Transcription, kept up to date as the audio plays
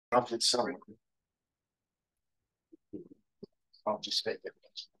It's somewhere. I'll just fake it.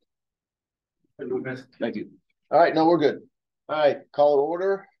 Thank you. All right, no, we're good. All right, call to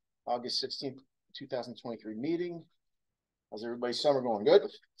order. August 16th, 2023 meeting. How's everybody's summer going? Good?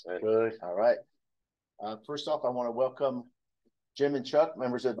 Good. All right. First off, I want to welcome Jim and Chuck,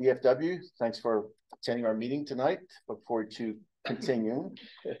 members of VFW. Thanks for attending our meeting tonight. Look forward to continuing.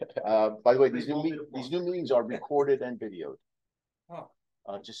 By the way, these new meetings are recorded and videoed.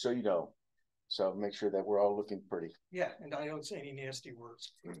 Just so you know. So make sure that we're all looking pretty. Yeah, and I don't say any nasty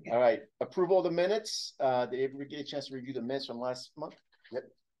words. All right. Approval of the minutes. Did everybody get a chance to review the minutes from last month? Yep.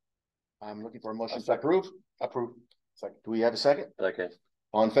 I'm looking for a motion to approve. Approve. Second. Do we have a second? Okay.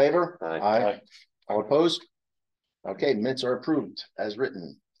 All in favor? Aye. Aye. All opposed? Okay, minutes are approved as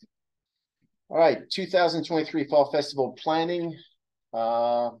written. All right, 2023 Fall Festival planning.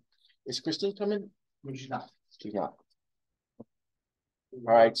 Is Christine coming? She's not. She's not.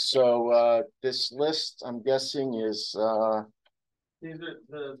 All right, so this list, I'm guessing, is These are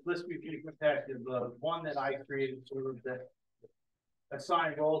the list we've contacted. The one that I created sort of that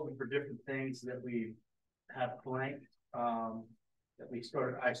assign roles for different things that we have blank.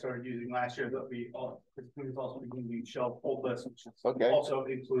 That I started using last year. That we also using shelf hold list, which is okay. Also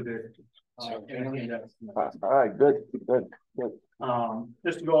included. All right, good.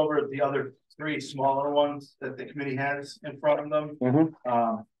 Just to go over the other three smaller ones that the committee has in front of them.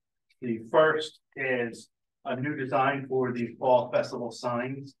 The first is a new design for the fall festival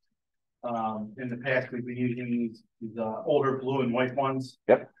signs. In the past, we've been using these older blue and white ones.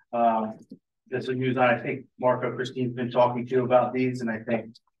 Yep. This is a new design. I think Marco Christine's been talking to you about these, and I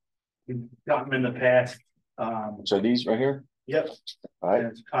think we've gotten them in the past. So these right here? Yep. All right.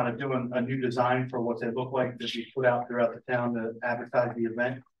 And it's kind of doing a new design for what they look like that we put out throughout the town to advertise the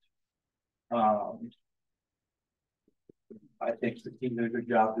event. I think the team did a good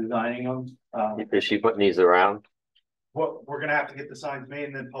job designing them. Is she putting these around? What we're gonna have to get the signs made,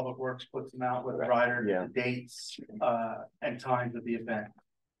 and then Public Works puts them out with the rider, the dates, and times of the event.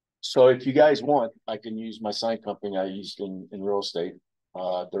 So if you guys want, I can use my sign company I used in real estate.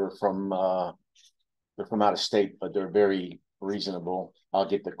 They're from out of state, but they're very reasonable. I'll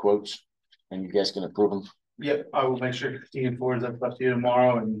get the quotes and you guys can approve them. Yep, I will make sure Christine forwards that stuff to you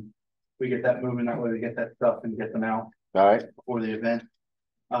tomorrow, and we get that moving. That way we get that stuff and get them out. All right. Before the event.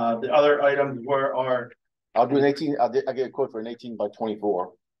 The other items were I'll do an 18. I'll get a quote for an 18 by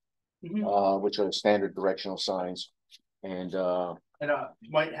 24, which are standard directional signs. And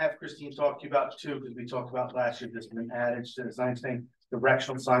might have Christine talk to you about too, because we talked about last year, this been added to the signs thing,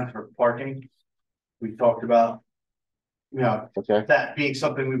 directional signs for parking. We talked about, that being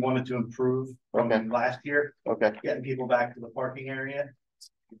something we wanted to improve from last year. Getting people back to the parking area,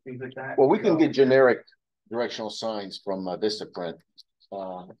 things like that. Well, we can get generic directional signs from Vistaprint.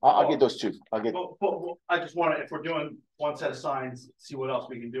 I'll get those two. I'll get. Well, I just want to, if we're doing one set of signs, see what else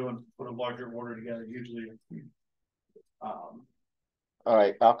we can do and put a larger order together. Usually. All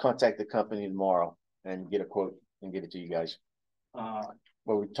right, I'll contact the company tomorrow and get a quote and give it to you guys. What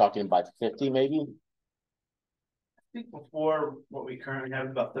we're talking about 50 maybe? I think before what we currently have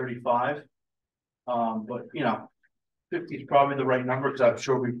is about 35. But 50 is probably the right number because I'm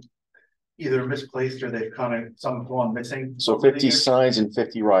sure we either misplaced or they've kind of some gone missing. So 50 signs and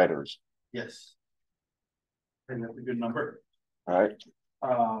 50 riders. Yes. I think that's a good number. All right.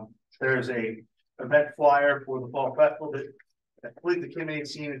 There's a event flyer for the fall festival that I believe the committee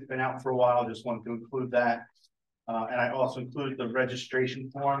has seen. It's been out for a while. Just wanted to include that. And I also included the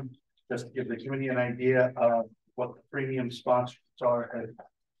registration form just to give the committee an idea of what the premium sponsors are. As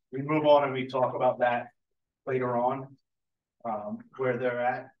we move on and we talk about that later on, where they're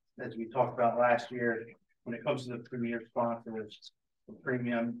at. As we talked about last year, when it comes to the premier sponsors, the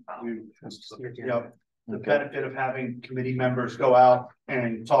premium, the benefit of having committee members go out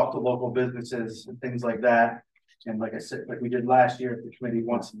and talk to local businesses and things like that. And like I said, like we did last year, if the committee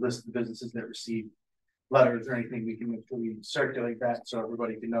wants to list the businesses that receive letters or anything, we can make sure we circulate that so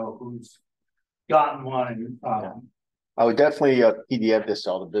everybody can know who's gotten one. And I would definitely PDF this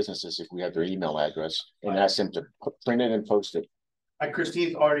to all the businesses if we have their email address and ask them to print it and post it.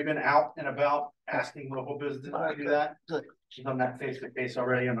 Christine's already been out and about asking local businesses to do that. She's done that face-to-face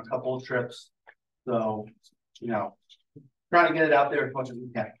already on a couple of trips. So, trying to get it out there as much as we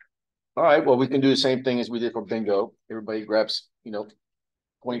can. All right. Well, we can do the same thing as we did for bingo. Everybody grabs,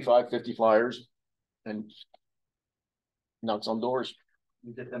 25, 50 flyers and knocks on doors.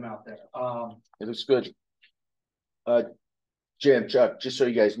 We get them out there. It looks good. Jim, Chuck, just so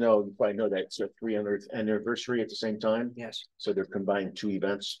you guys know, you probably know that it's their 300th anniversary at the same time. Yes. So they're combining two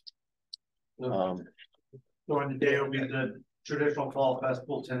events. During the day will be the traditional fall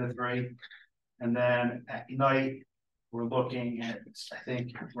festival 10 to 3. And then at night, we're looking at, I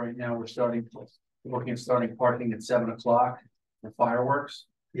think right now we're looking at starting parking at 7 o'clock for fireworks.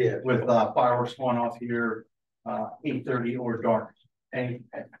 Yeah. With fireworks going off here 8:30 or dark. And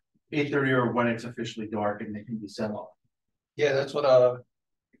 8:30 or when it's officially dark and they can be set off. Yeah, that's what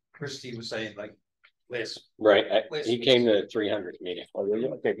Christie was saying, like last. Right, Last he week. came to the 300 meeting. Oh, really?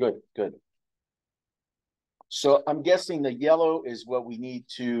 Okay, good, good. So I'm guessing the yellow is what we need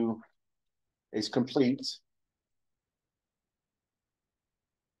to, is complete. Is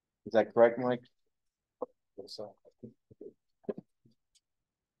that correct, Mike? So,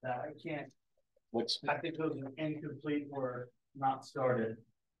 I can't, what's, I think those are incomplete or not started.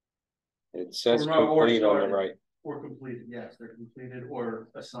 It says Or no, or complete on the started. right. Or completed, yes, they're completed or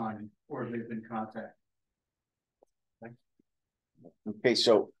assigned, or they've been contacted. okay,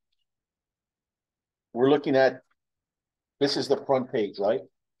 so we're looking at, this is the front page, right?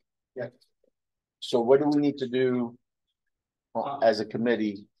 Yeah. So what do we need to do as a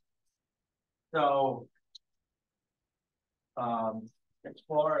committee? So, as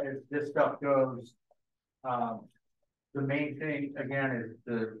far as this stuff goes, the main thing again is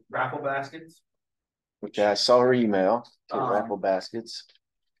the raffle baskets, Which I saw her email, to raffle baskets.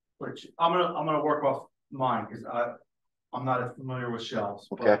 which I'm gonna work off mine because I'm not as familiar with shells.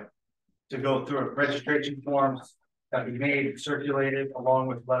 Okay. But to go through registration forms that we made, circulated along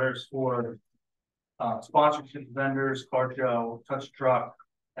with letters for sponsorship vendors, car show, touch truck,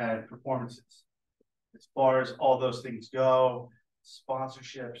 and performances. As far as all those things go,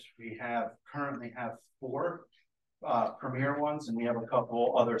 sponsorships, we currently have 4 premier ones, and we have a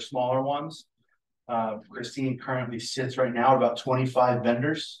couple other smaller ones. Christine currently sits right now at about 25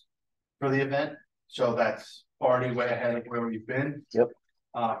 vendors for the event, so that's already way ahead of where we've been. Yep.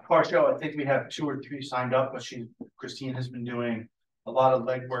 Car show, I think we have 2 or 3 signed up, but Christine has been doing a lot of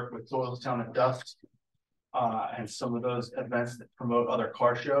legwork with Doylestown and Dust, and some of those events that promote other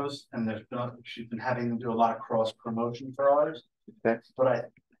car shows, and she's been having them do a lot of cross promotion for ours. Okay. But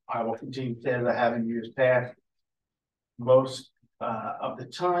I will continue to say that I have in years past. Most of the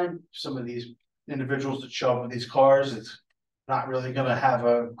time, some of these individuals that show up with these cars, it's not really going to have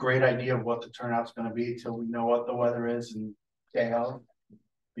a great idea of what the turnout's going to be till we know what the weather is and day of,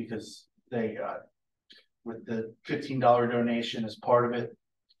 because they with the $15 donation as part of it,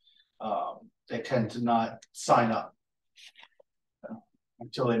 they tend to not sign up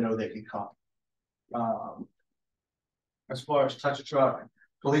until they know they can come. As far as touch a truck,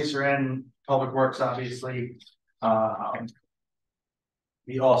 police are in, public works, obviously.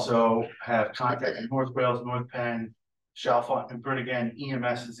 We also have contact in North Wales, North Penn, Chalfont, and Britigan.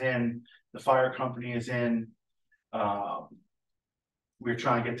 EMS is in, the fire company is in. We're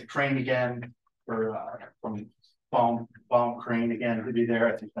trying to get the crane again from bomb crane again to be there.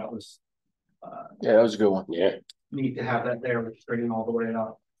 I think that was Yeah, that was a good one. Yeah. neat to have that there with straighten all the way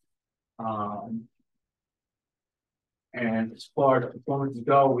up. And as far as performances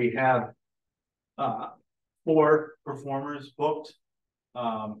go, we have 4 performers booked.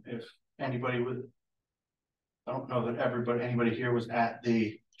 If anybody would, I don't know that anybody here was at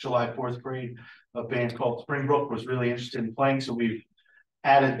the July 4th parade. A band called Springbrook was really interested in playing, so we've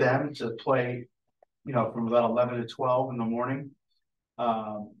added them to play, from about 11 to 12 in the morning.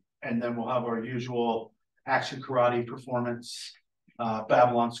 And then we'll have our usual action karate performance,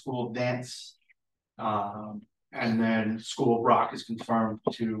 Babylon School dance, and then School of Rock is confirmed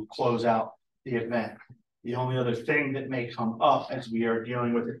to close out the event. The only other thing that may come up as we are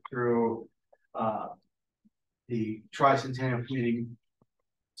dealing with it through the Tricentennial Committee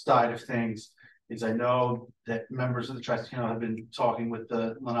side of things is I know that members of the Tricentennial have been talking with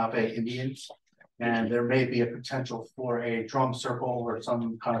the Lenape Indians, and there may be a potential for a drum circle or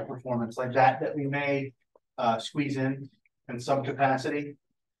some kind of performance like that we may squeeze in some capacity.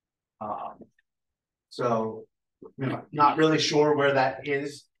 So, not really sure where that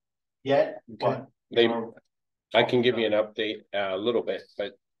is yet, but I can give you an update a little bit,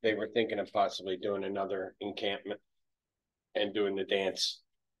 but they were thinking of possibly doing another encampment and doing the dance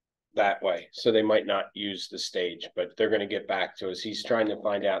that way. So they might not use the stage, but they're going to get back to us. He's trying to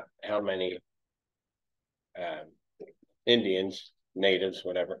find out how many Indians, natives,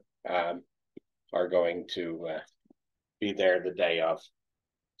 whatever, are going to be there the day of.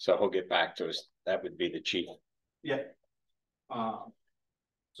 So he'll get back to us. That would be the chief. Yeah.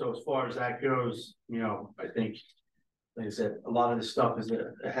 So as far as that goes, I think, like I said, a lot of this stuff is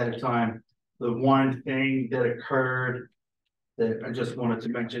ahead of time. The one thing that occurred that I just wanted to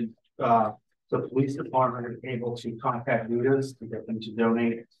mention, the police department is able to contact Luda's to get them to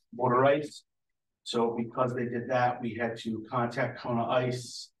donate water rights So because they did that, we had to contact Kona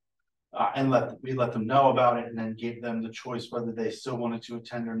Ice. And let them know about it, and then gave them the choice whether they still wanted to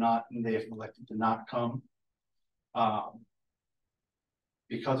attend or not, and they have elected to not come.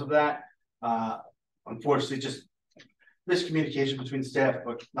 Because of that, unfortunately, just miscommunication between staff,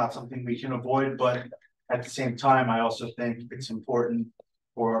 but not something we can avoid. But at the same time, I also think it's important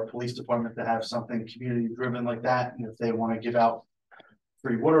for our police department to have something community driven like that. And if they want to give out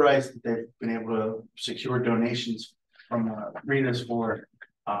free water ice, they've been able to secure donations from arenas for.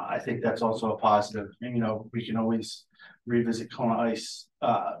 I think that's also a positive. And, we can always revisit Kona Ice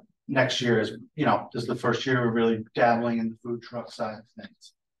next year. As this is the first year we're really dabbling in the food truck side of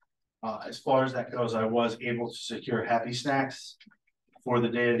things. As far as that goes, I was able to secure Happy Snacks for the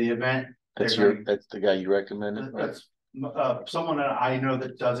day of the event. That's the guy you recommended? That's someone that I know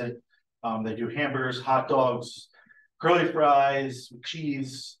that does it. They do hamburgers, hot dogs, curly fries,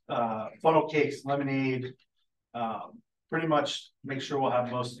 cheese, funnel cakes, lemonade. Pretty much make sure we'll have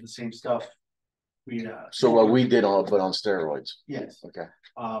most of the same stuff. So what we did but on steroids. Yes. Okay.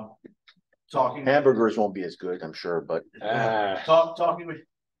 Talking hamburgers won't be as good, I'm sure, but talking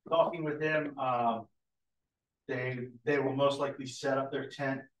with him, they will most likely set up their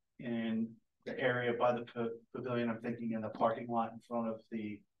tent in the area by the pavilion. I'm thinking in the parking lot in front of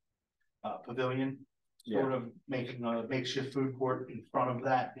the pavilion, sort of making a makeshift food court in front of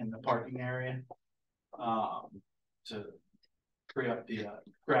that in the parking area. To free up the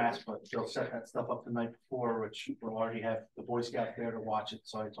grass, but they'll set that stuff up the night before, which we'll already have the Boy Scout there to watch it.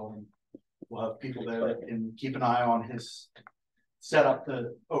 So I told him we'll have people there that can keep an eye on his setup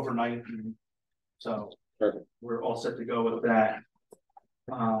to overnight. And so we're all set to go with that.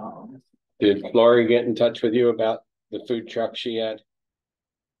 Did Lori get in touch with you about the food truck she had?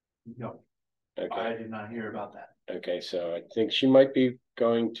 No, okay. I did not hear about that. Okay, so I think she might be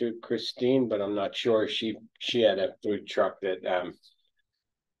going to Christine, but I'm not sure. She had a food truck that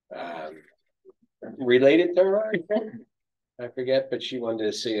related to her, I forget, but she wanted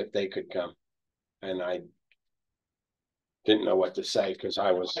to see if they could come, and I didn't know what to say because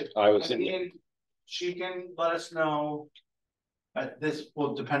I was she can let us know. This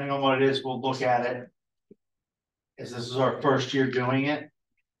will, depending on what it is, we'll look at it. As this is our first year doing it,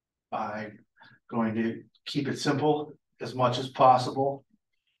 I'm going to keep it simple as much as possible.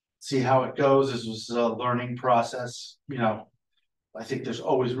 See how it goes. This was a learning process. I think there's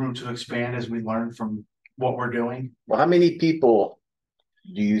always room to expand as we learn from what we're doing. Well, how many people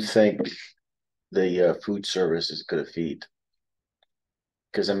do you think the food service is going to feed?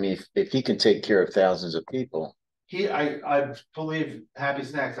 Because I mean, if he can take care of thousands of people, I believe Happy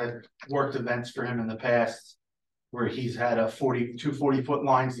Snacks. I've worked events for him in the past where he's had two 40-foot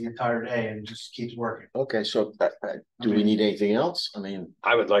lines the entire day and just keeps working. Okay, so do we need anything else? I mean,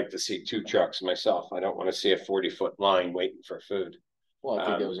 I would like to see 2 trucks myself. I don't want to see a 40-foot line waiting for food. Well, I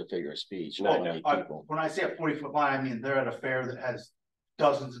think that was a figure of speech. When I say a 40-foot line, I mean they're at a fair that has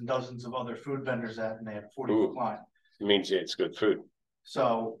dozens and dozens of other food vendors at, and they have a 40-foot line. It means it's good food.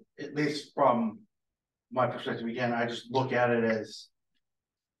 So at least from my perspective, again, I just look at it as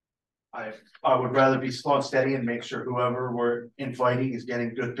I would rather be slow and steady and make sure whoever we're inviting is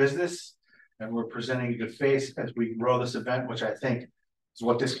getting good business and we're presenting a good face as we grow this event, which I think is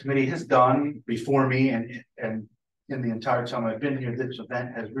what this committee has done before me and in the entire time I've been here. This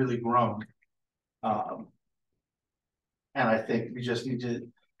event has really grown. And I think we just need to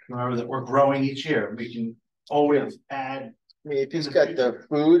remember that we're growing each year. We can always add. I mean, if he's got the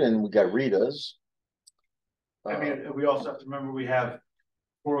food and we got Rita's. I mean, we also have to remember we have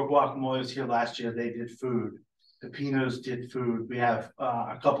Foro Guacamole was here last year. They did food. The Pinos did food. We have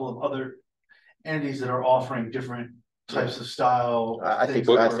a couple of other entities that are offering different types of style. I think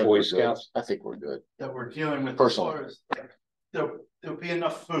Boy Scouts. I think we're good. That we're dealing with. Personally, there'll be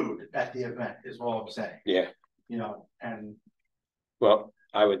enough food at the event, is all I'm saying. Yeah. And well,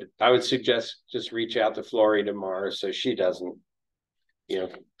 I would suggest just reach out to Flory tomorrow so she doesn't,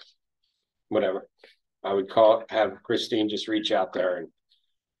 whatever. I would have Christine just reach out there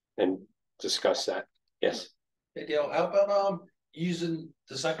and discuss that. Yes. Hey Dale, how about using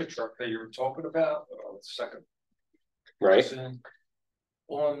the second truck that you were talking about, or the second right person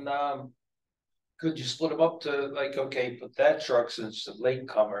on could you split them up to put that truck since the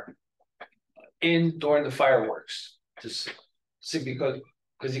latecomer in during the fireworks to see because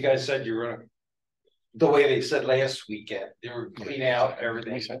you guys said you were the way they said last weekend they were clean out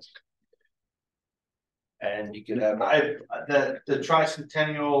everything. Makes sense. And you could have the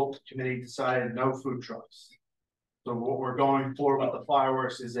Tricentennial Committee decided no food trucks. So what we're going for with the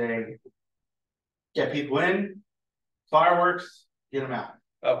fireworks is get people in, fireworks, get them out.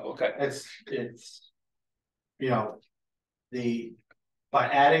 Oh, okay. It's, you know, by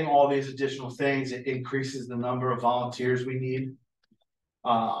adding all these additional things, it increases the number of volunteers we need.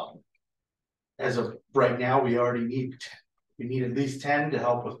 As of right now, we need at least 10 to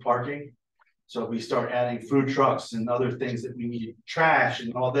help with parking. So if we start adding food trucks and other things that we need, trash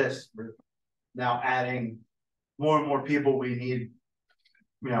and all this, we're now adding more and more people. We need,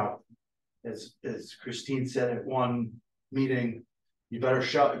 you know, as Christine said at one meeting, you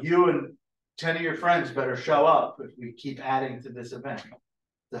and 10 of your friends better show up if we keep adding to this event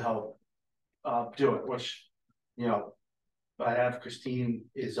to help do it, which, you know, I have Christine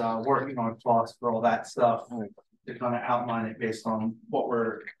is working on costs for all that stuff to kind of outline it based on what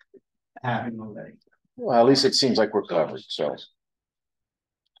we're having already. Well, at least it seems like we're covered, so.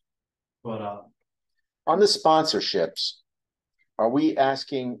 But on the sponsorships, are we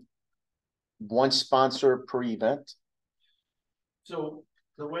asking one sponsor per event? so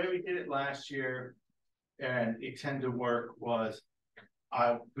the way we did it last year, and it tended to work, was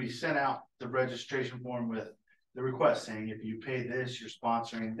we sent out the registration form with the request saying, if you pay this, you're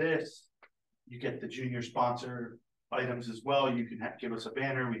sponsoring this. You get the junior sponsor items as well. You can give us a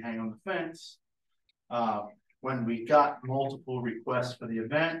banner, we hang on the fence. When we got multiple requests for the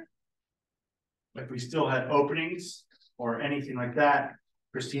event, if we still had openings or anything like that,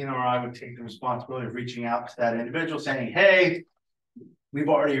 Christina or I would take the responsibility of reaching out to that individual saying, hey, we've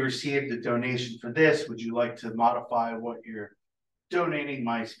already received a donation for this. Would you like to modify what you're donating?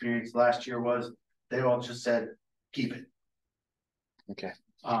 My experience last year was they all just said, keep it. Okay.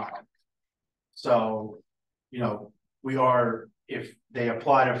 So, you know, if they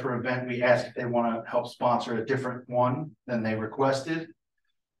applied for an event, we ask if they want to help sponsor a different one than they requested.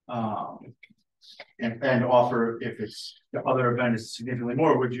 And offer, if it's the other event is significantly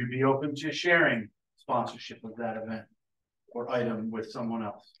more, would you be open to sharing sponsorship of that event or item with someone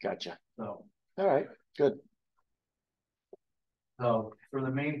else? Gotcha. So, all right, good. So for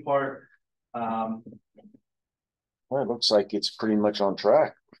the main part, well, it looks like it's pretty much on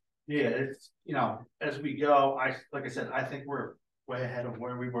track. yeah, it's, you know, as we go, like I said, I think we're way ahead of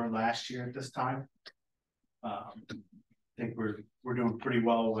where we were last year at this time. I think we're doing pretty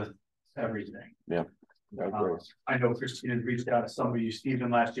well with everything. Yeah. I know Christina reached out to some of you,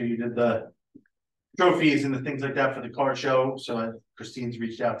 Stephen, last year. You did the trophies and the things like that for the car show. So Christine's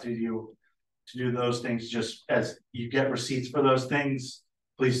reached out to you to do those things. Just as you get receipts for those things,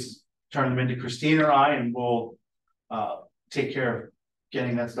 please turn them into Christine or I, and we'll take care of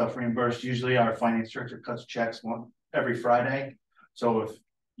getting that stuff reimbursed. Usually our finance director cuts checks every Friday. So if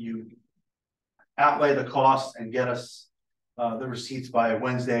you outlay the cost and get us the receipts by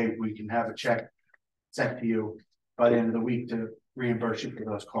Wednesday, we can have a check sent to you by the end of the week to reimburse you for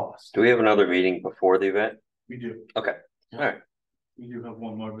those costs. Do we have another meeting before the event? We do. Okay. All right. We do have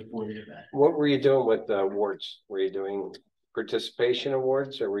one more before the event. What were you doing with the awards? Were you doing participation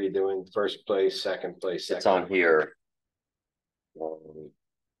awards, or were you doing first place, second place? It's on here.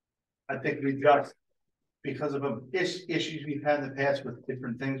 I think we've got, because of issues we've had in the past with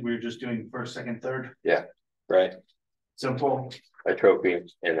different things, we were just doing first, second, third. Yeah. Right. Simple. A trophy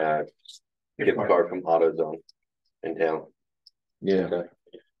and a gift card from AutoZone in town. Yeah. Okay.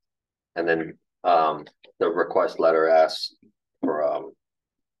 And then the request letter asks for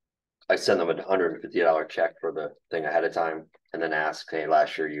I send them $150 check for the thing ahead of time, and then ask, hey,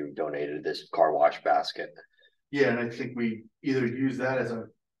 last year you donated this car wash basket. Yeah, and I think we either use that as a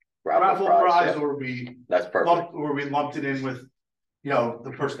Raffle prize, yeah. or we That's perfect. lumped it in with, you know,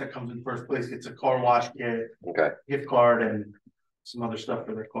 the person that comes in first place gets a car wash kit, Okay. gift card, and some other stuff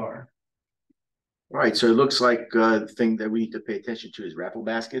for their car. All right, so it looks like the thing that we need to pay attention to is raffle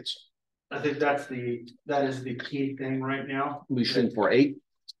baskets. I think that is the key thing right now. We shoot for 8.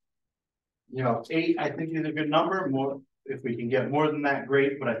 You know, 8, I think, is a good number. More, if we can get more than that,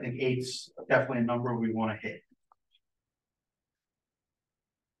 great. But I think 8's definitely a number we want to hit.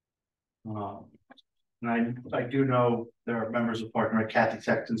 And I do know there are members of Park and Rec. Kathy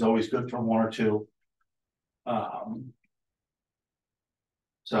Sexton's always good for 1 or 2.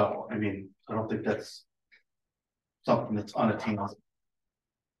 So I mean, I don't think that's something that's unattainable.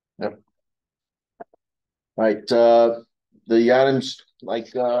 Yep. All right, the items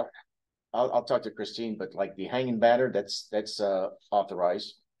like I'll talk to Christine, but like the hanging banner, that's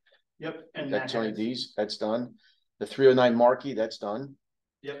authorized. Yep, and That's Tony D's, that's done. The 309 marquee, that's done.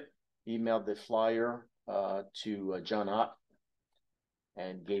 Yep. Emailed the flyer to John Ott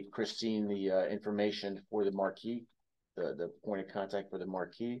and gave Christine the information for the marquee, the point of contact for the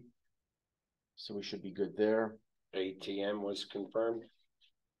marquee. So we should be good there. ATM was confirmed.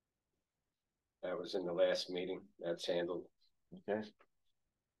 That was in the last meeting. That's handled. Okay.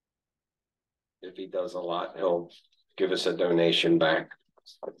 if he does a lot, he'll give us a donation back.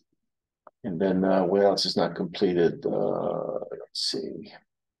 And then what else is not completed? Let's see.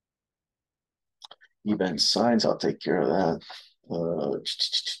 Event signs, I'll take care of that.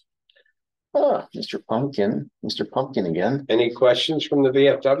 Mr. Pumpkin again. Any questions from the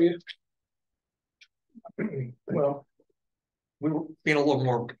VFW? Well, we were being a little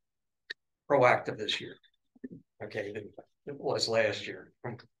more proactive this year. Okay, than it was last year,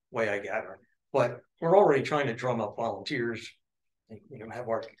 from the way I gather. But we're already trying to drum up volunteers. Have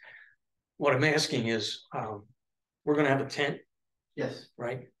our. What I'm asking is, we're going to have a tent, Yes.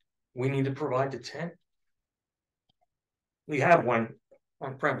 right? We need to provide the tent. We have one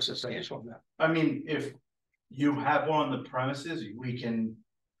on premises. I just want that. I mean, if you have one on the premises, we can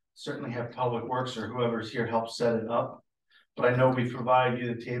certainly have Public Works or whoever's here help set it up. But I know we provide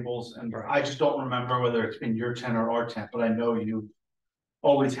you the tables, and I just don't remember whether it's been your tent or our tent, but I know you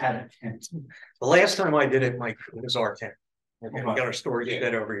always had a tent. The last time I did it, Mike, it was our tent. And we Okay. got our storage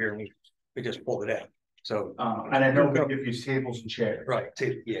shed over here, and we just pulled it out. So, And I know we give you tables and chairs. right,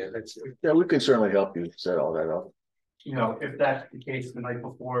 yeah, that's Yeah, we can certainly help you set all that up. You know, if that's the case, the night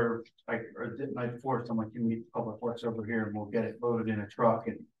before, or the night before, someone can meet Public Works over here and we'll get it loaded in a truck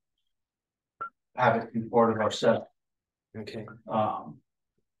and have it be part of our setup. okay.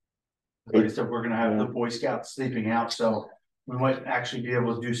 Like I said, we're gonna have the Boy Scouts sleeping out, so we might actually be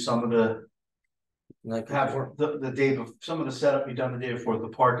able to do some of the, Like have the day of some of the setup be done the day before. The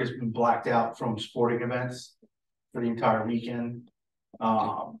park has been blacked out from sporting events for the entire weekend.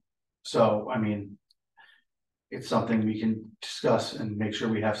 So I mean, it's something we can discuss and make sure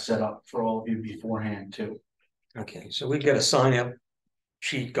we have set up for all of you beforehand too. Okay, so we get a sign up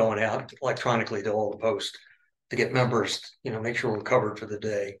sheet going out electronically to all the posts to get members, make sure we're covered for the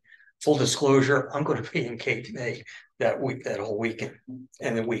day. Full disclosure, I'm going to be in KTA that week, that whole weekend,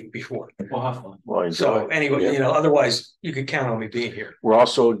 and the week before. We'll have fun. Well, So anyway, Yeah. Otherwise you could count on me being here. We're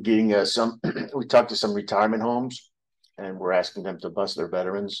also getting we talked to some retirement homes, and we're asking them to bus their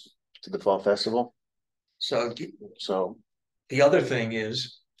veterans to the fall festival. So So the other thing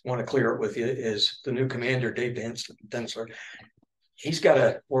is, want to clear it with you, is the new commander, Dave Densler. He's got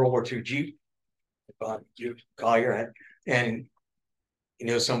a World War II Jeep, Collier, and he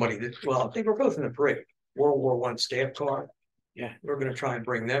knows somebody that, well, I think we're both in the parade, World War I staff car. Yeah. We're going to try and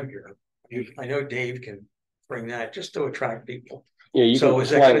bring them here. I know Dave can bring that just to attract people. Yeah, you So can is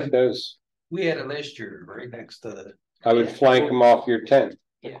that flank gonna- those. We had it last year, right next to the. I would flank them off your tent.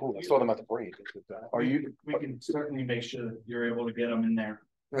 Yeah. cool. I saw them at the parade. We can certainly make sure that you're able to get them in there.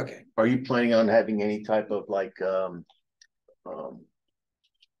 Okay. Are you planning on having any type of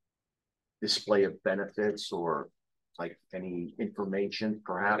display of benefits or like any information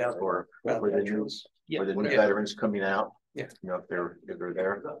perhaps for the new veterans. for the new whatever. veterans coming out? Yeah. If they're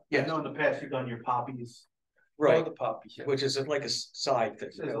there. I know in the past you've done your poppies. Right, The poppies. which is like a side thing,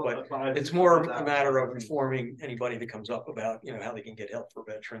 but But it's more a matter of informing anybody that comes up about, how they can get help for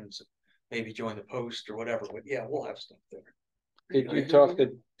veterans, maybe join the post or whatever, but yeah, we'll have stuff there. Did you talk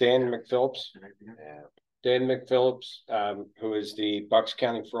to Dan McPhillips? Yeah. Dan McPhillips, who is the Bucks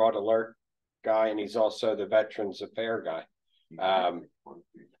County Fraud Alert guy, and he's also the Veterans Affair guy.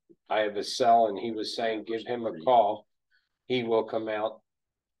 I have a cell, and he was saying, give him a call. He will come out,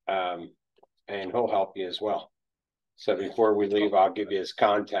 and he'll help you as well. So before we leave, I'll give you his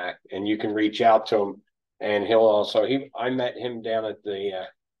contact, and you can reach out to him. And he'll also, I met him down at the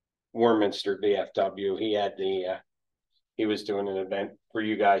Warminster VFW. He was doing an event for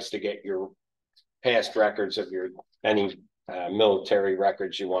you guys to get your past records of any military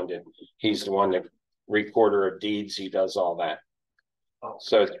records you wanted. He's the one that recorder of deeds. He does all that.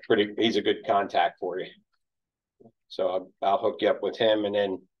 So it's he's a good contact for you. So I'll hook you up with him, and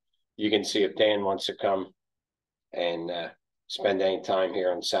then you can see if Dan wants to come and spend any time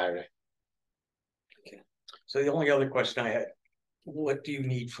here on Saturday. So the only other question I had, what do you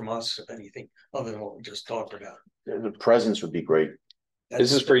need from us, if anything, other than what we just talked about? The presents would be great.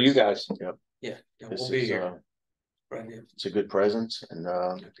 This is for you guys. Yeah, This we'll be is here. Right, yeah. it's a good present,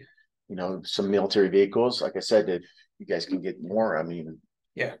 and some military vehicles. Like I said, if you guys can get more, I mean,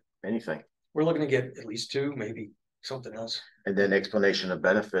 Yeah. anything. We're looking to get at least 2, maybe something else. And then explanation of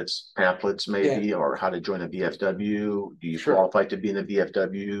benefits, pamphlets maybe, or how to join a VFW. Do you qualify to be in the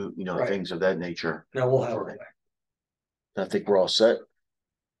VFW? Right. Things of that nature. No, we'll have it. I think we're all set.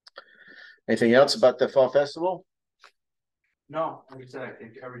 Anything else about the fall festival? No, like I said, I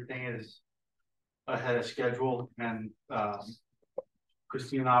think everything is ahead of schedule, and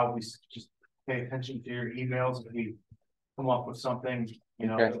Christine and I will be just pay attention to your emails if we come up with something,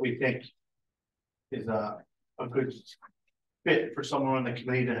 that we think is a good fit for someone on the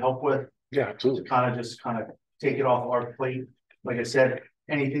committee to help with. Yeah, to absolutely. kind of take it off our plate. Like I said,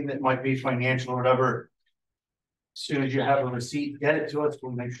 anything that might be financial or whatever. As soon as you have a receipt, get it to us,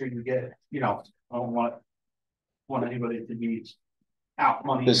 we'll make sure you get, I don't want anybody to be out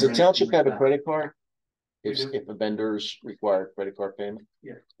money. Does or the anything township like have a that. credit card? We do. If a vendors require credit card payment?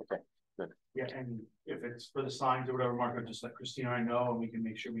 Yeah. Okay, Yeah, and if it's for the signs or whatever, Marco, just let Christina and I know, and we can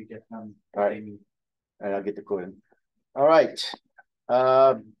make sure we get them. All right. And I'll get the quote in. All right.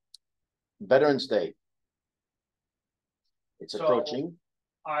 Veterans Day. It's So- approaching.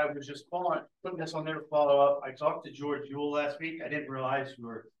 I was just putting this on there to follow up. I talked to George Yule last week. I didn't realize we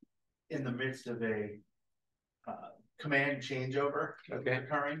were in the midst of a command changeover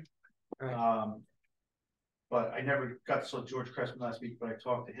occurring. But I never got to George Cressman last week, but I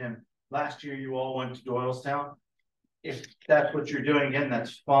talked to him. Last year, you all went to Doylestown. If that's what you're doing again,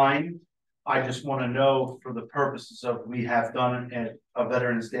 that's fine. I just want to know for the purposes of, we have done a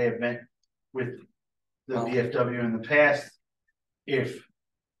Veterans Day event with the VFW in the past. If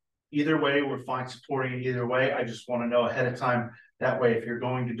either way, we're fine supporting it either way. I just want to know ahead of time. That way, if you're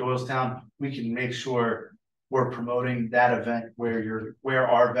going to Doylestown, we can make sure we're promoting that event where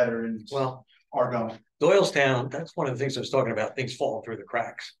our veterans are going. Doylestown, that's one of the things I was talking about, things falling through the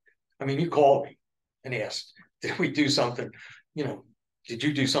cracks. I mean, you called me and asked, did we do something, did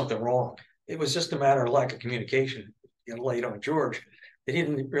you do something wrong? It was just a matter of lack of communication, laid on George. They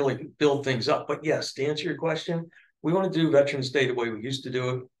didn't really build things up. But yes, to answer your question, we want to do Veterans Day the way we used to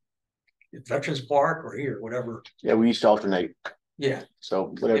do it. Veterans Park or here, whatever. Yeah, we used to alternate. Yeah.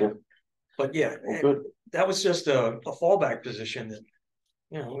 So whatever. Yeah. But yeah, well, good. That was just a fallback position that,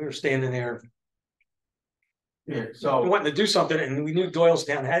 we were standing there. Yeah, so we wanted to do something and we knew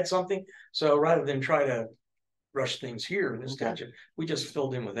Doylestown had something. So rather than try to rush things here in this township, we just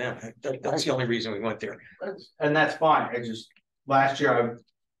filled in with them. That's the only reason we went there. And that's fine. Last year I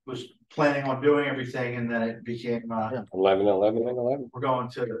was planning on doing everything and then it became 11, 11, and 11. we're going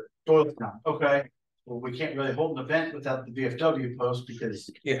to Doylestown. Okay. Well, we can't really hold an event without the VFW post because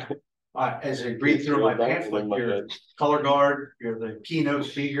as I read through my pamphlet, you're color guard, you're the keynote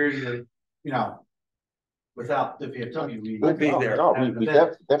speaker, without the VFW, we'll be there. No, we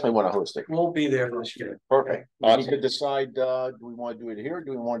definitely want to host it. We'll be there this year. Perfect. Awesome. We could decide, do we want to do it here? Or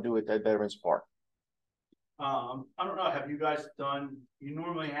do we want to do it at Veterans Park? I don't know. Have you guys you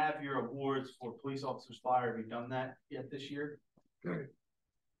normally have your awards for police officers fire. Have you done that yet this year?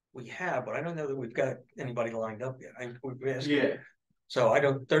 We have, but I don't know that we've got anybody lined up yet. We've asked. Yeah. So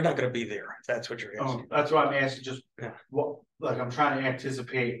they're not going to be there. If that's what you're asking. That's what I'm asking. Just I'm trying to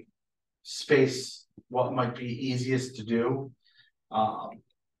anticipate space, what might be easiest to do. I'll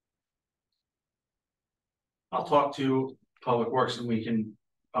talk to Public Works and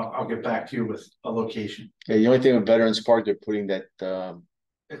I'll get back to you with a location. Yeah, the only thing with Veterans Park, they're putting that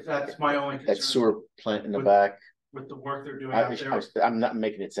That's my only concern. that sewer plant in the back. With the work they're doing out there. I'm not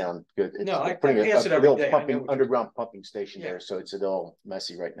making it sound good. No, I putting pass it a every little day. underground pumping station Yeah. there, so it's a little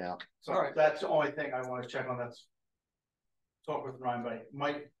messy right now. So that's the only thing I want to check on. That's talk with Ryan,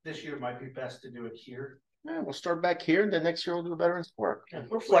 but this year might be best to do it here. Yeah, we'll start back here, and then next year we'll do Veterans Park. Yeah,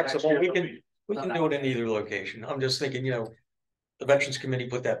 we're flexible. We can do it in either location. I'm just thinking, the Veterans Committee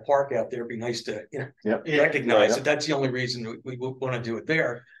put that park out there. It'd be nice to, recognize it. That's the only reason we want to do it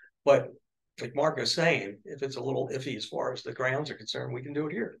there. But like Marco's saying, if it's a little iffy as far as the grounds are concerned, we can do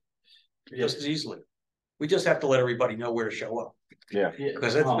it here just as easily. We just have to let everybody know where to show up. Yeah,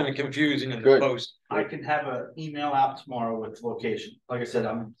 because that's been confusing in the post. I can have an email out tomorrow with location. Like I said,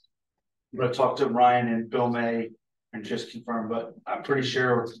 I'm going to talk to Ryan and Bill May and just confirm, but I'm pretty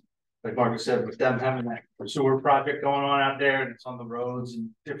sure, like Marco said, with them having that sewer project going on out there and it's on the roads and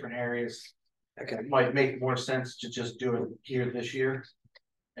different areas, it might make more sense to just do it here this year.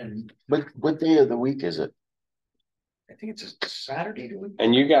 And what day of the week is it? I think it's a Saturday.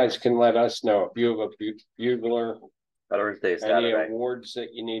 And you guys can let us know if you have a bugler, Veterans Day, any Saturday. awards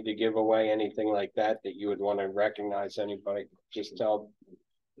that you need to give away, anything like that you would want to recognize anybody. Just tell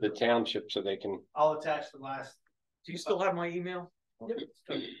the township so they can. I'll attach the last. Do you still have my email? Yep.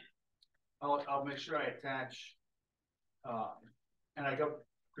 I'll make sure I attach. And I got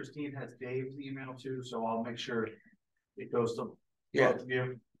Christine has Dave's email too, so I'll make sure it goes to both of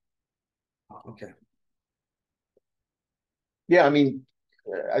you. Okay. Yeah, I mean,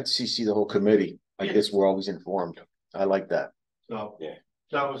 I'd CC the whole committee. I guess we're always informed. I like that. So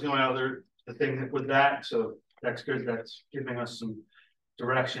that was the only thing with that. So that's good. That's giving us some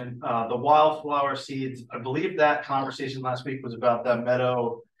direction. The wildflower seeds. I believe that conversation last week was about that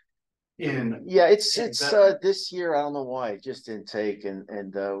meadow in, Yeah, it's Veteran- this year, I don't know why, it just didn't take and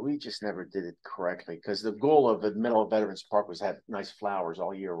we just never did it correctly. Because the goal of the middle of Veterans Park was have nice flowers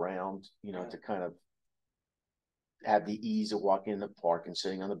all year round, you know, to kind of have the ease of walking in the park and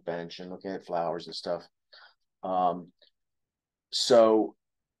sitting on the bench and looking at flowers and stuff. So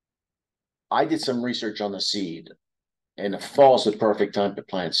I did some research on the seed, and the fall's the perfect time to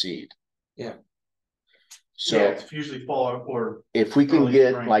plant seed. Yeah. So yeah, it's usually fall or if we can early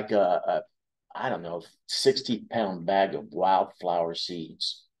get spring. like a I don't know, 60-pound bag of wildflower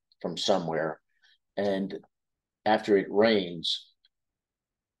seeds from somewhere, and after it rains,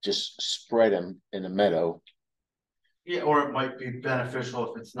 just spread them in the meadow. yeah, or it might be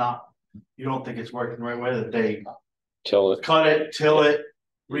beneficial if it's not, you don't think it's working the right way, that they Till it, cut it, till it,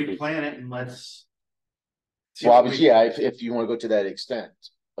 replant it, and let's. see Well, if obviously, we- yeah, if you want to go to that extent.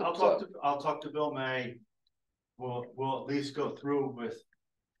 But, I'll talk to Bill May. We'll at least go through with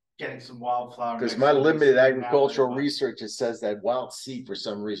getting some wildflower. because mix my that we limited see now, agricultural but research, it says that wild seed for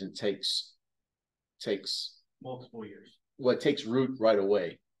some reason takes multiple years. well, it takes root right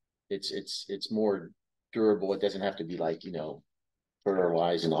away. It's more durable. It doesn't have to be like, you know,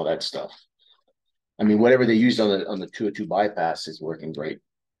 fertilized and all that stuff. I mean, whatever they used on the 202 bypass is working great.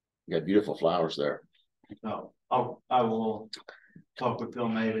 You got beautiful flowers there. So I will talk with Bill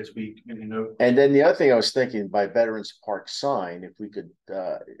May this week, and And then the other thing I was thinking, by Veterans Park sign, if we could,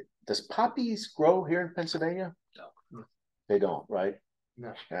 does poppies grow here in Pennsylvania? No. They don't, right?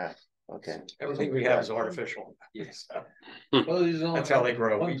 No. Yeah, okay. Everything we have is artificial. Yes. So Well, there's only That's how they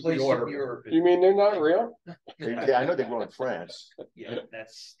grow. one We place in order. Europe. you mean they're not real? I know they grow in France. Yeah,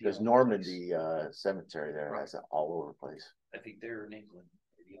 that's. the There's only Normandy place. cemetery there has it all over the place. I think they're in England,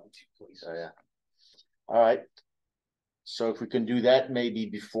 they're the only two places. So yeah. All right. So if we can do that maybe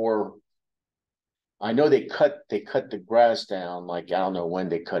before. I know they cut the grass down, like I don't know when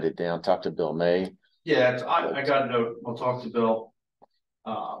they cut it down. Talk to Bill May. yeah, I got a note. I'll talk to Bill.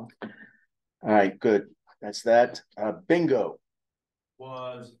 All right, good. That's that. Bingo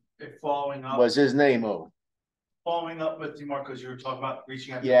Was it following up? was his name. Following up with you, Mark, because you were talking about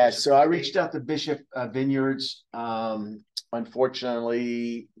reaching out. to Yeah, Bishop so I State. reached out to Bishop Vineyards.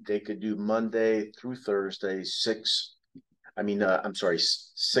 Unfortunately, they could do Monday through Thursday, 6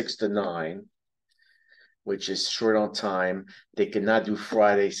 to 9, which is short on time. They could not do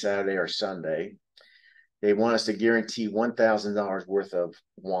Friday, Saturday, or Sunday. They want us to guarantee $1,000 worth of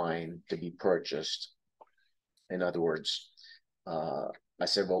wine to be purchased. In other words, I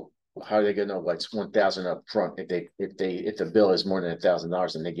said, well, how are they gonna know what's 1,000 up front? If the bill is more than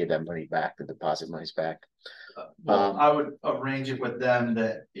 $1,000, then they give that money back, the deposit money's back. Well, I would arrange it with them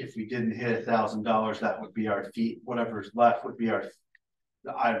that if we didn't hit $1,000, that would be our fee. Whatever's left would be our.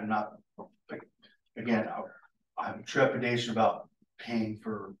 I'm not. Again, I have trepidation about paying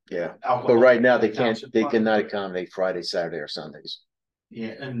for. Yeah, alcohol. but right now they Township they fund, cannot but- accommodate Friday, Saturday, or Sundays.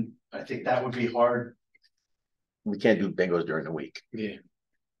 Yeah, and I think that would be hard. We can't do bingos during the week.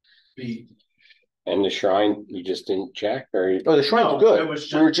 Be And the shrine, you just didn't check, or Oh, the shrine's No, good. it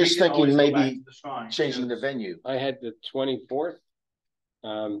was We were just we can always thinking go back maybe to the shrine. changing the Yes. venue. I had the 24th.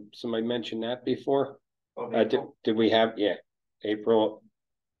 Somebody mentioned that before. Did we have, yeah, April?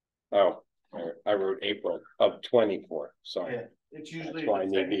 Oh, I wrote April of 24, sorry. Yeah, it's usually. That's why I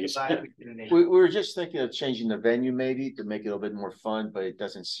need the these. last weekend in April. We were just thinking of changing the venue maybe to make it a little bit more fun, but it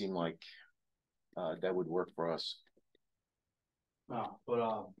doesn't seem like that would work for us. No,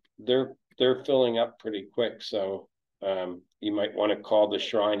 but They're filling up pretty quick, so you might want to call the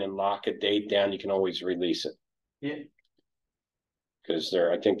shrine and lock a date down. You can always release it. yeah, Because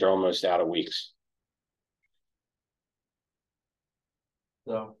I think they're almost out of weeks.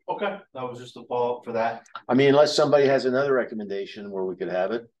 so, okay, that was just a follow up for that. I mean, unless somebody has another recommendation where we could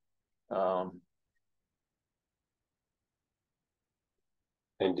have it.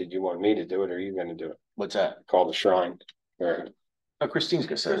 And did you want me to do it, or are you gonna do it? What's that? Call the shrine, or Oh, Christine's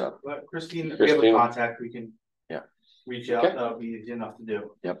gonna set it up. But Christine, if we have a Christine? contact, we can. Yeah. Reach out, Okay. that'll be easy enough to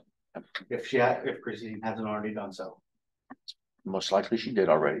do. Yep. If Christine hasn't already done so. Most likely she did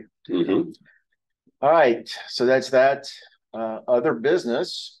already. Mhm. All right, so that's that. Other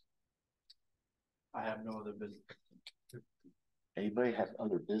business. I have no other business. Anybody have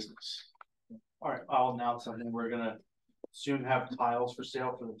other business? All right, I'll announce something. We're gonna soon have tiles for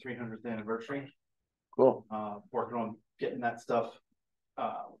sale for the 300th anniversary. Cool. Working on getting that stuff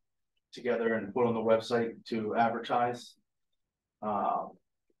together and put on the website to advertise.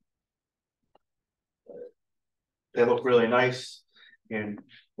 They look really nice, and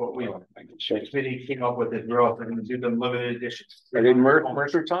what we, I can show the you. committee came up with is we're also gonna do them limited editions. Are they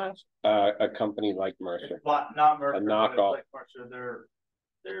Mercer tiles? A company like Mercer. Not Mercer. A but it's knockoff. like Mercer, they're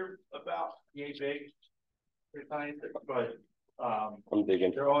They're about yay big. They're tiny, but, I'm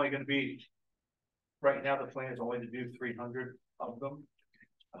digging. they're only gonna be, right now, the plan is only to do 300 of them.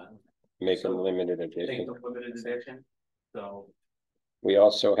 Make them So, limited Take edition. the limited edition, so. We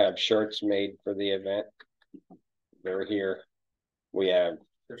also have shirts made for the event. They're here. We have,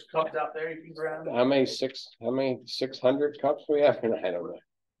 There's cups out there you can grab. how many 600 cups we have? I don't know.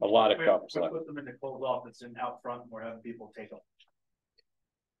 A lot of We cups we left. put them in the closed office and out front, we're having people take them.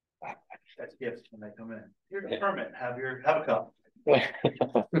 That's gifts when they come in. Here's a permit, have a cup.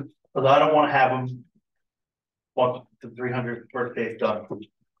 Cause I don't wanna have them. Once the 300th birthday is done.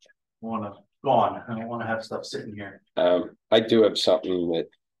 Wanna gone, I don't wanna have stuff sitting here. I do have something that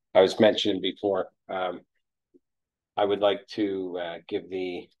I was mentioning before. I would like to give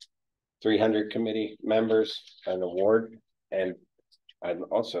the 300 committee members an award, and I'd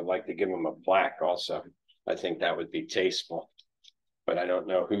also like to give them a plaque also. I think that would be tasteful. But I don't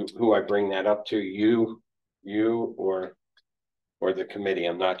know who I bring that up to, you or the committee.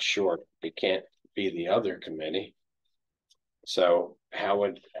 I'm not sure. It can't be the other committee. So how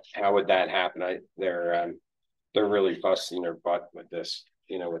would that happen? They're really busting their butt with this,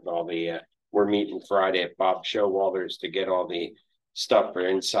 with all the we're meeting Friday at Bob Showalter's to get all the stuff for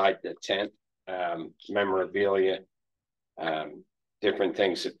inside the tent, memorabilia, different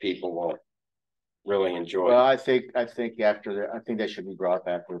things that people will really enjoy. Well, I think after that, I think that should be brought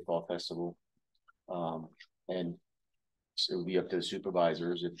back for the fall festival. And so it'll be up to the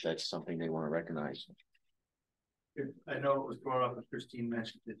supervisors if that's something they want to recognize. I know it was brought up, and Christine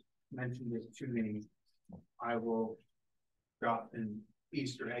mentioned it to me. I will drop an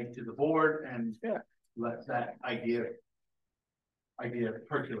Easter egg to the board and let that idea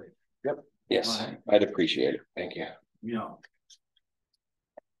percolate. Yep. Yes, I'd appreciate it. Thank you. You know,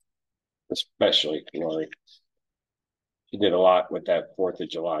 Especially Lori. She did a lot with that 4th of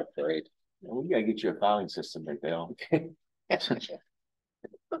July parade. We gotta get you a filing system, Big Dale.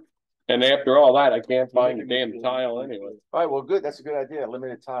 And after all that, I can't find the damn tile anyway. All right, well, good. That's a good idea.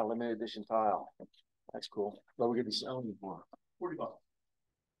 Limited tile, limited edition tile. That's cool. What we're gonna be selling it for? $40.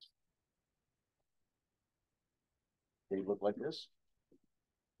 They look like this.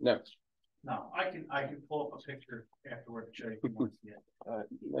 No, No, I can pull up a picture afterward to show you if you want to see it.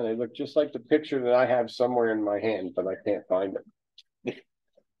 and they look just like the picture that I have somewhere in my hand, but I can't find it.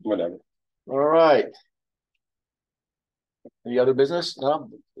 Whatever. All right. Any other business? No,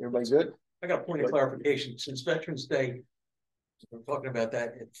 everybody good? I got a point of clarification. Since Veterans Day, we're talking about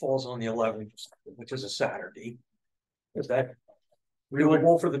that, it falls on the 11th, which is a Saturday. Is that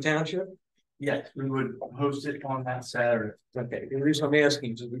doable for the township? Yes, we would host it on that Saturday. Okay, the reason I'm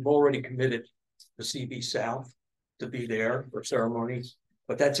asking is we've already committed the CB South to be there for ceremonies,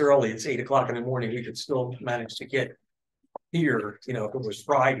 but that's early. It's 8 o'clock in the morning. We could still manage to get here, if it was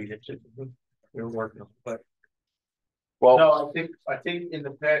Friday that we were working on, but. Well, No, I think in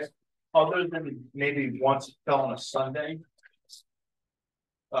the past, other than maybe once it fell on a Sunday.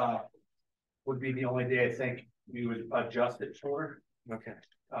 Would be the only day I think we would adjust it for. Okay.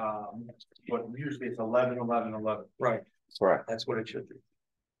 But usually it's 11, 11, 11. Right. correct. That's what it should be.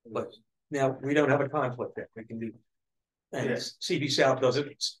 But now we don't have a conflict there. We can do. And Yes. CB South does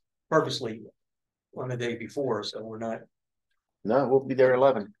it purposely on the day before, so we're not. No, we'll be there at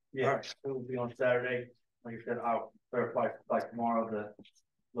 11. Yeah, it will be on Saturday. Like I said, I'll verify by tomorrow the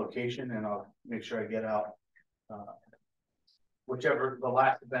location and I'll make sure I get out. Whichever the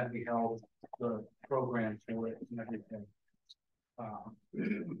last event we held, the program for it and everything.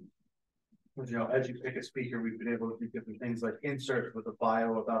 As you pick a speaker, we've been able to do different things like inserts with a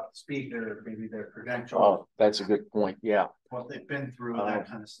bio about the speaker, maybe their credentials, Oh, that's a good point. Yeah, what they've been through, that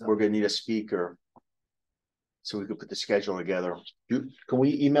kind of stuff. we're gonna need a speaker. So we could put the schedule together. Can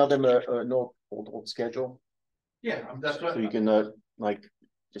we email them an old schedule? Yeah, that's what. So you can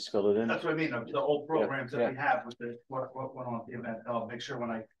just fill it in? That's what I mean, the old programs Yeah, that we have with the, what went on at the event, I'll make sure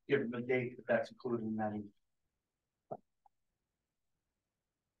when I give them the date that that's included in that.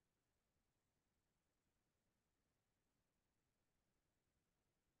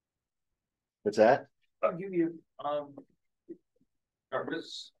 What's that? I'll give you, our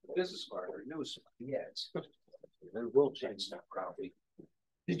business card, or news, yes. They will change that probably.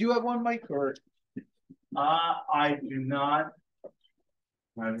 Did you have one, Mike, or? I do not.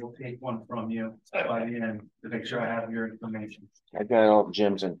 I will take one from you by the end to make sure I have your information. I got all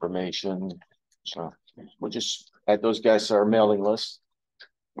Jim's information. So we'll just add those guys to our mailing list.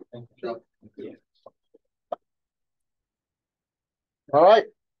 Yeah. All right,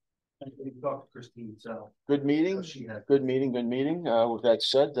 We talked to Christine, so good meeting. she had. Good meeting, good meeting. With that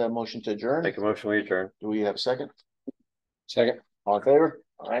said, motion to adjourn. Make a motion, we adjourn. Do we have a second? Second. All in favor?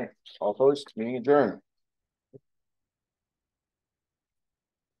 All right, all opposed, meeting adjourned.